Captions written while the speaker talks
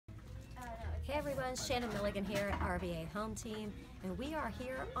Hey everyone, Shannon Milligan here at RVA Home Team, and we are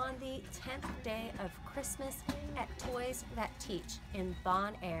here on the 10th day of Christmas at Toys That Teach in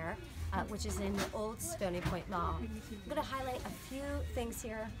Bon Air, which is in the old Stony Point Mall. I'm going to highlight a few things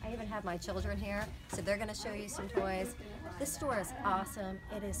here. I even have my children here, so they're going to show you some toys. This store is awesome.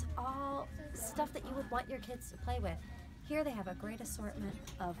 It is all stuff that you would want your kids to play with. Here they have a great assortment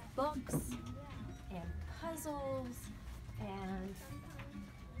of books and puzzles and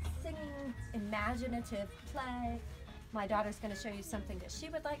singing, imaginative play. My daughter's going to show you something that she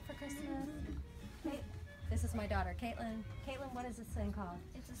would like for Christmas. This is my daughter, Caitlin. Caitlin, what is this thing called?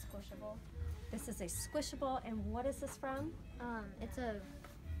 It's a squishable. This is a squishable, and what is this from? It's a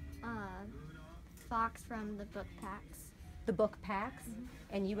fox from the book Pax. The book Pax? Mm-hmm.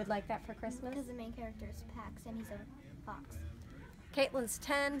 And you would like that for Christmas? Because the main character is Pax, and he's a fox. Caitlin's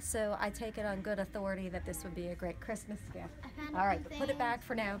 10, so I take it on good authority that this would be a great Christmas gift. All right, but put it back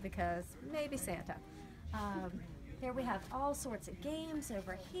for now because maybe Santa. Here we have all sorts of games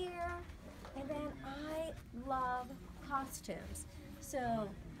over here, and then I love costumes. So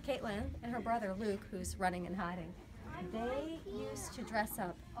Caitlin and her brother Luke, who's running and hiding, they used to dress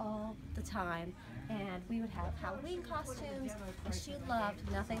up all the time, and we would have Halloween costumes, and she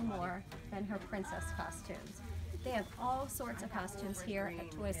loved nothing more than her princess costumes. They have all sorts of costumes here at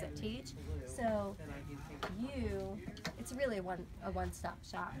Toys That Teach, so it's really a one-stop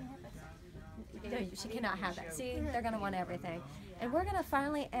shop. No, she cannot have that. See, they're going to want everything. And we're going to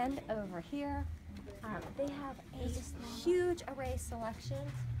finally end over here. They have a huge array selection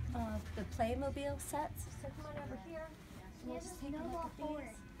of the Playmobil sets. So come on over here. We'll just take a look at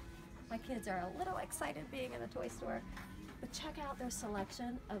these. My kids are a little excited being in a toy store, but check out their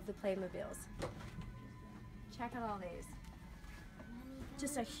selection of the Playmobiles. Check out all these.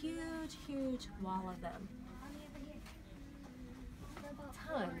 Just a huge, huge wall of them.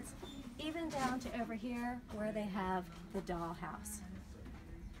 Tons. Even down to over here where they have the dollhouse.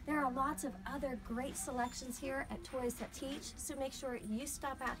 There are lots of other great selections here at Toys That Teach, so make sure you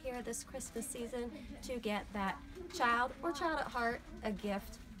stop out here this Christmas season to get that child or child at heart a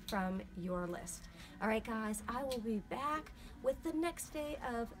gift from your list. All right, guys, I will be back with the next day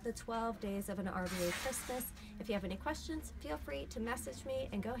of the 12 days of an RVA Christmas. If you have any questions, feel free to message me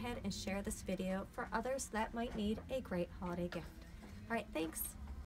and go ahead and share this video for others that might need a great holiday gift. All right, thanks.